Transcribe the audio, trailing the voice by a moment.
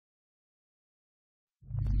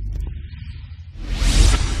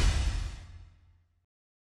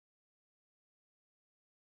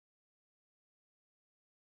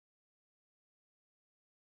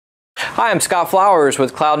Hi, I'm Scott Flowers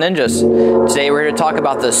with Cloud Ninjas. Today we're here to talk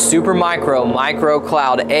about the Supermicro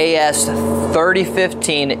MicroCloud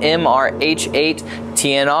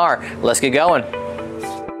AS-3015MR-H8TNR. Let's get going.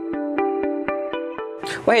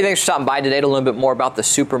 Well, hey, thanks for stopping by today to learn a little bit more about the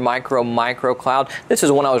Supermicro MicroCloud. This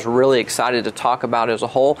is one I was really excited to talk about as a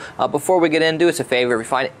whole. Before we get into it, it's a favor, if you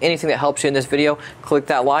find anything that helps you in this video, click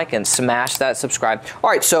that like and smash that subscribe.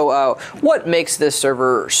 All right, so what makes this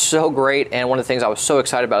server so great, and one of the things I was so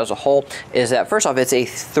excited about as a whole, is that first off, it's a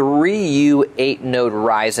 3U 8-node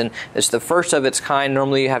Ryzen. It's the first of its kind.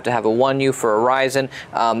 Normally you have to have a 1U for a Ryzen.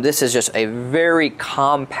 This is just a very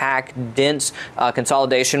compact, dense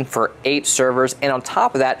consolidation for 8 servers, and on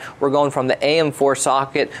top of that, we're going from the AM4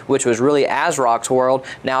 socket, which was really ASRock's world,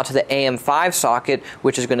 now to the AM5 socket,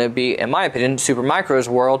 which is going to be, in my opinion, Supermicro's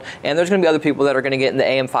world. And there's going to be other people that are going to get in the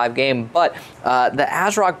AM5 game, but the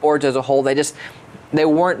ASRock boards as a whole, they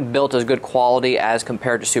weren't built as good quality as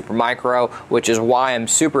compared to Supermicro, which is why I'm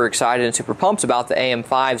super excited and super pumped about the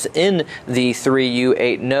AM5s in the 3U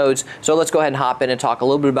 8 nodes. So let's go ahead and hop in and talk a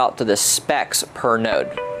little bit about the specs per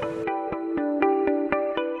node.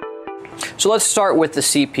 So let's start with the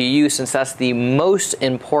CPU, since that's the most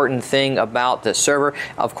important thing about this server.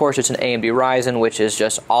 Of course, it's an AMD Ryzen, which is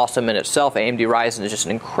just awesome in itself. AMD Ryzen is just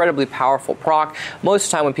an incredibly powerful proc. Most of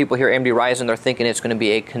the time when people hear AMD Ryzen, they're thinking it's going to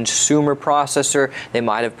be a consumer processor. They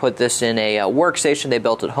might have put this in a workstation. They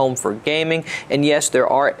built it home for gaming. And yes, there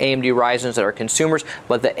are AMD Ryzens that are consumers,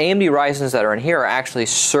 but the AMD Ryzens that are in here are actually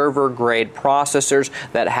server-grade processors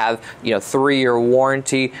that have, 3-year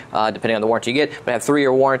warranty, depending on the warranty you get, but have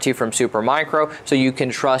 3-year warranty from Supermicro, so you can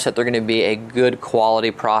trust that they're going to be a good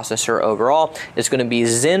quality processor overall. It's going to be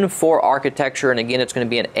Zen 4 architecture, and again, it's going to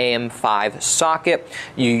be an AM5 socket.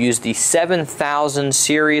 You use the 7000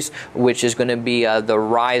 series, which is going to be the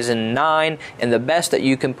Ryzen 9, and the best that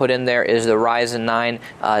you can put in there is the Ryzen 9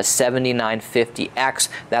 7950X.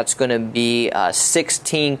 That's going to be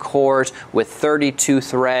 16 cores with 32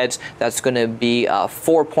 threads. That's going to be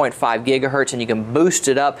 4.5 gigahertz, and you can boost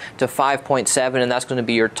it up to 5.7, and that's going to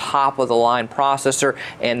be your top of the line processor.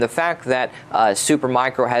 And the fact that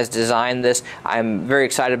Supermicro has designed this, I'm very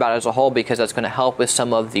excited about it as a whole, because that's going to help with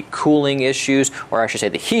some of the cooling issues, or I should say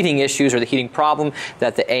the heating issues, or the heating problem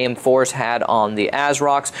that the AM4s had on the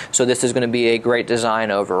ASRocks. So this is going to be a great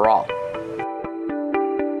design overall.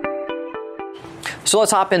 So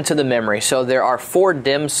let's hop into the memory. So there are 4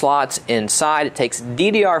 DIMM slots inside. It takes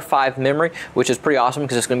DDR5 memory, which is pretty awesome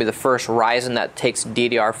because it's going to be the first Ryzen that takes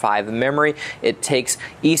DDR5 memory. It takes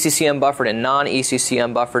ECC Unbuffered and Non-ECC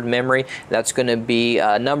Unbuffered memory. That's going to be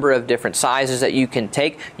a number of different sizes that you can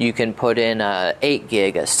take. You can put in a 8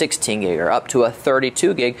 gig, a 16 gig, or up to a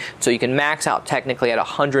 32 gig. So you can max out technically at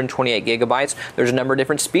 128 gigabytes. There's a number of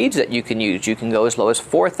different speeds that you can use. You can go as low as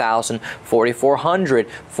 4,000, 4,400,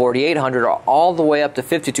 4,800, or all the way up to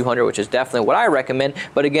 5,200, which is definitely what I recommend.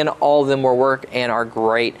 But again, all of them will work and are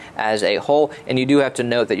great as a whole. And you do have to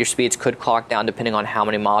note that your speeds could clock down depending on how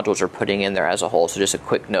many modules you're putting in there as a whole. So just a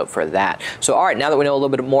quick note for that. So all right, now that we know a little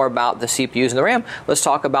bit more about the CPUs and the RAM, let's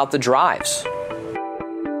talk about the drives.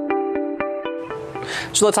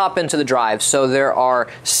 So let's hop into the drives. So there are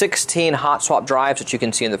 16 hot swap drives that you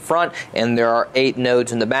can see in the front, and there are 8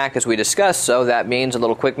 nodes in the back as we discussed. So that means, a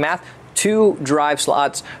little quick math, 2 drive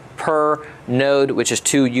slots per node, which is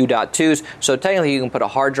 2 U.2s. So technically you can put a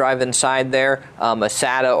hard drive inside there, a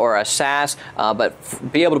SATA or a SAS, but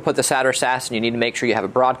be able to put the SATA or SAS, and you need to make sure you have a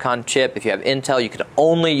Broadcom chip. If you have Intel, you can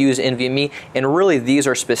only use NVMe, and really these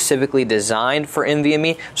are specifically designed for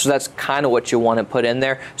NVMe, so that's kind of what you want to put in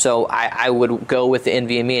there. So I would go with the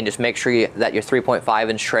NVMe and just make sure that your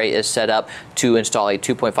 3.5-inch tray is set up to install a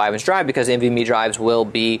 2.5-inch drive, because NVMe drives will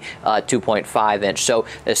be 2.5-inch. So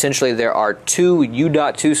essentially there are 2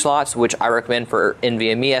 U.2 slots, which I recommend for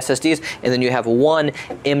NVMe SSDs, and then you have 1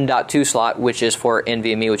 M.2 slot, which is for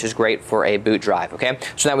NVMe, which is great for a boot drive. Okay,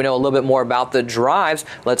 so now we know a little bit more about the drives.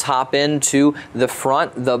 Let's hop into the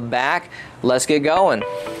front, the back. Let's get going.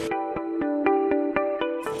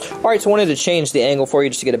 All right, so I wanted to change the angle for you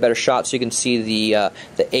just to get a better shot so you can see the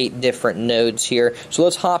 8 different nodes here. So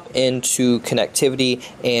let's hop into connectivity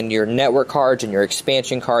and your network cards and your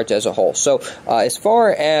expansion cards as a whole. So as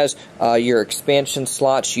far as your expansion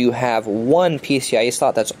slots, you have 1 PCIe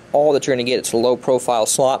slot. That's all that you're going to get. It's a low profile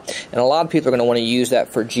slot, and a lot of people are going to want to use that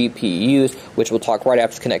for GPUs, which we'll talk right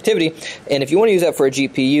after connectivity. And if you want to use that for a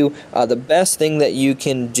GPU, the best thing that you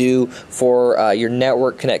can do for your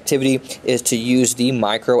network connectivity is to use the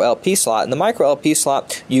micro LP slot. In the micro LP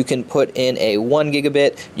slot, you can put in a 1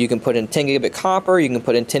 gigabit, you can put in 10 gigabit copper, you can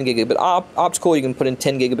put in 10 gigabit optical, you can put in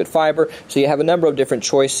 10 gigabit fiber. So you have a number of different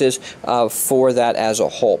choices for that as a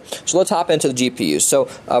whole. So let's hop into the GPUs. So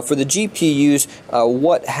for the GPUs,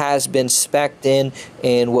 what has been spec'd in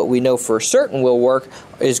and what we know for certain will work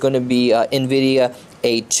is going to be NVIDIA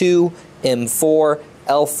A2, M4,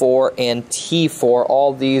 L4, and T4.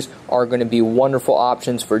 All these are going to be wonderful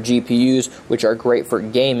options for GPUs, which are great for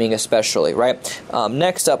gaming especially, right?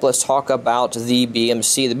 Next up, let's talk about the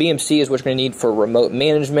BMC. The BMC is what you're going to need for remote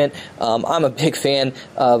management. I'm a big fan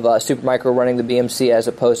of Supermicro running the BMC as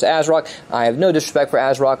opposed to ASRock. I have no disrespect for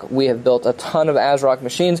ASRock. We have built a ton of ASRock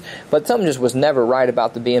machines, but something just was never right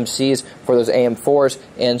about the BMCs for those AM4s,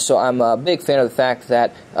 and so I'm a big fan of the fact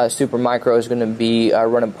that Supermicro is going to be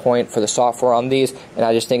running point for the software on these, and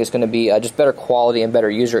I just think it's going to be just better quality and better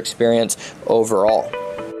user experience overall.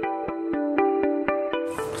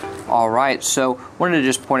 Alright, so wanted to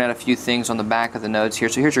just point out a few things on the back of the notes here.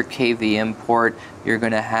 So here's your KVM port. You're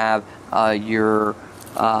going to have your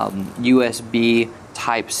USB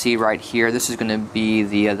Type-C right here. This is going to be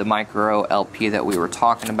the micro LP that we were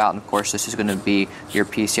talking about, and of course this is going to be your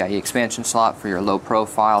PCIe expansion slot for your low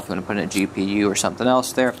profile if you want to put in a GPU or something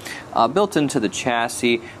else there. Built into the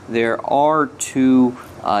chassis, there are two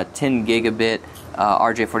 10 gigabit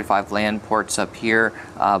RJ45 LAN ports up here,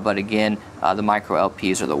 but again, the micro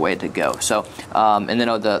LPs are the way to go. So, and then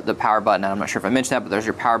the power button, I'm not sure if I mentioned that, but there's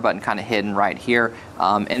your power button kind of hidden right here,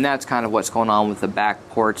 and that's kind of what's going on with the back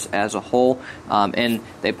ports as a whole, and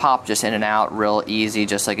they pop just in and out real easy,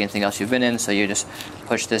 just like anything else you've been in. So you just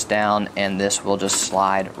push this down and this will just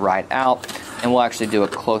slide right out, and we'll actually do a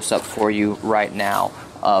close-up for you right now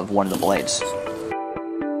of one of the blades.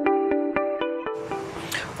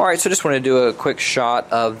 Alright, so just want to do a quick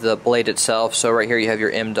shot of the blade itself. So right here you have your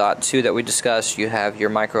M.2 that we discussed. You have your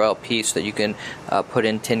micro LP so that you can put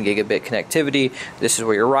in 10 gigabit connectivity. This is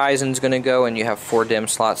where your Ryzen is going to go, and you have 4 DIMM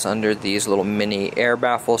slots under these little mini air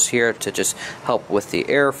baffles here to just help with the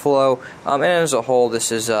airflow. And as a whole,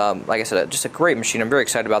 this is, like I said, just a great machine. I'm very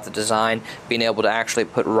excited about the design. Being able to actually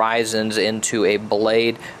put Ryzens into a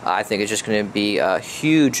blade, I think is just going to be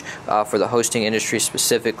huge for the hosting industry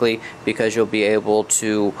specifically, because you'll be able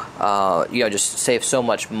to just save so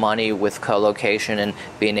much money with co-location and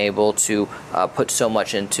being able to put so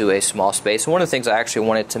much into a small space. And one of the things I actually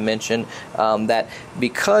wanted to mention, that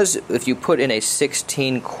because if you put in a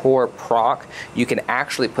 16 core proc, you can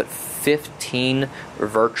actually put 15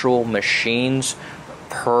 virtual machines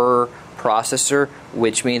per processor,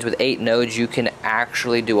 which means with 8 nodes you can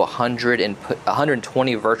actually do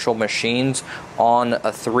 120 virtual machines on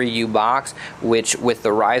a 3U box, which with the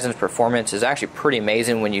Ryzen's performance is actually pretty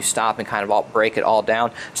amazing when you stop and kind of break it all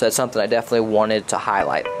down. So that's something I definitely wanted to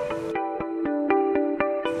highlight.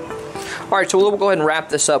 Alright, so we'll go ahead and wrap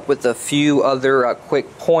this up with a few other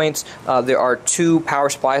quick points. There are 2 power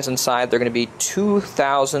supplies inside. They're going to be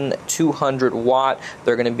 2,200 watt.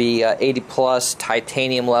 They're going to be 80 plus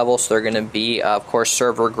titanium level, so they're going to be, of course,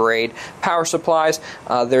 server grade power supplies.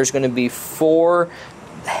 There's going to be 4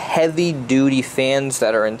 heavy duty fans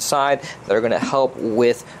that are inside that are going to help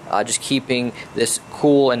with just keeping this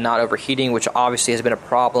cool and not overheating, which obviously has been a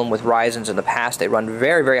problem with Ryzens in the past. They run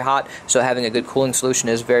very, very hot, so having a good cooling solution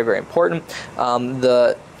is very, very important.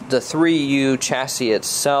 The 3U chassis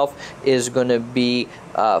itself is going to be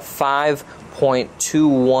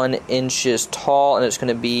 5.21 inches tall, and it's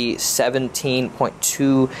going to be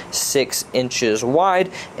 17.26 inches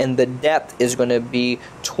wide, and the depth is going to be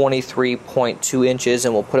 23.2 inches,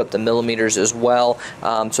 and we'll put up the millimeters as well.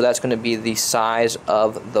 So that's going to be the size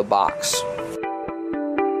of the box.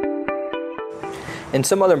 And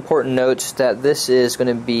some other important notes that this is going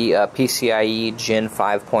to be PCIe Gen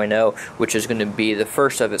 5.0, which is going to be the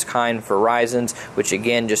first of its kind for Ryzens, which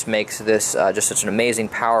again just makes this just such an amazing,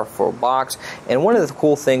 powerful box. And one of the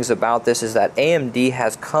cool things about this is that AMD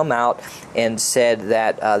has come out and said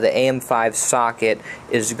that the AM5 socket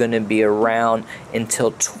is going to be around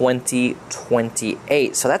until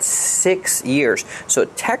 2028. So that's 6 years. So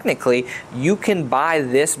technically, you can buy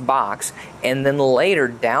this box and then later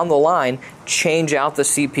down the line change out the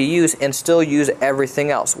CPUs and still use everything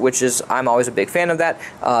else, which is, I'm always a big fan of that.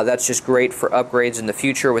 That's just great for upgrades in the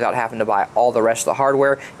future without having to buy all the rest of the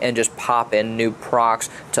hardware and just pop in new procs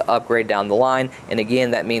to upgrade down the line. And again,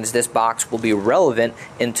 that means this box will be relevant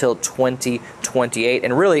until 2028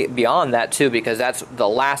 and really beyond that too, because that's the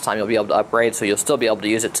last time you'll be able to upgrade, so you'll still be able to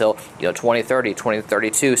use it till 2030,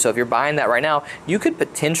 2032. So if you're buying that right now, you could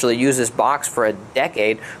potentially use this box for a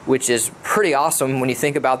decade, which is pretty awesome when you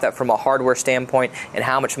think about that from a hardware standpoint and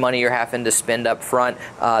how much money you're having to spend up front,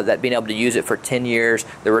 that being able to use it for 10 years,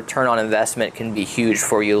 the return on investment can be huge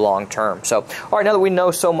for you long term. So, all right, now that we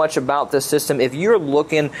know so much about this system, if you're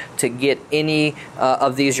looking to get any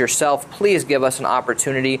of these yourself, please give us an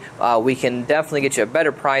opportunity. We can definitely get you a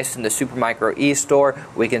better price in the Supermicro e-store.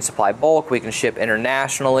 We can supply bulk, we can ship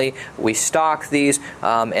internationally, we stock these,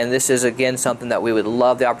 and this is again something that we would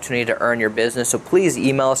love the opportunity to earn your business. So please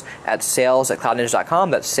email us at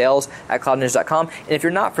sales@cloudninja.com. That's sales@cloudninja.com. And if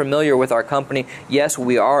you're not familiar with our company, yes,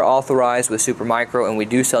 we are authorized with Supermicro and we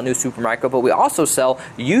do sell new Supermicro, but we also sell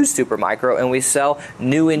used Supermicro and we sell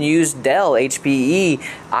new and used Dell, HPE,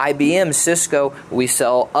 IBM, Cisco. We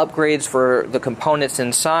sell upgrades for the components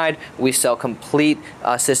inside. We sell complete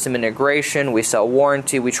system integration. We sell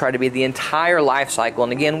warranty. We try to be the entire life cycle.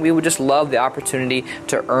 And again, we would just love the opportunity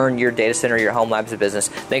to earn your data center, your home labs of business.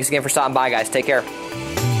 Thanks again for stopping by, guys. Take care.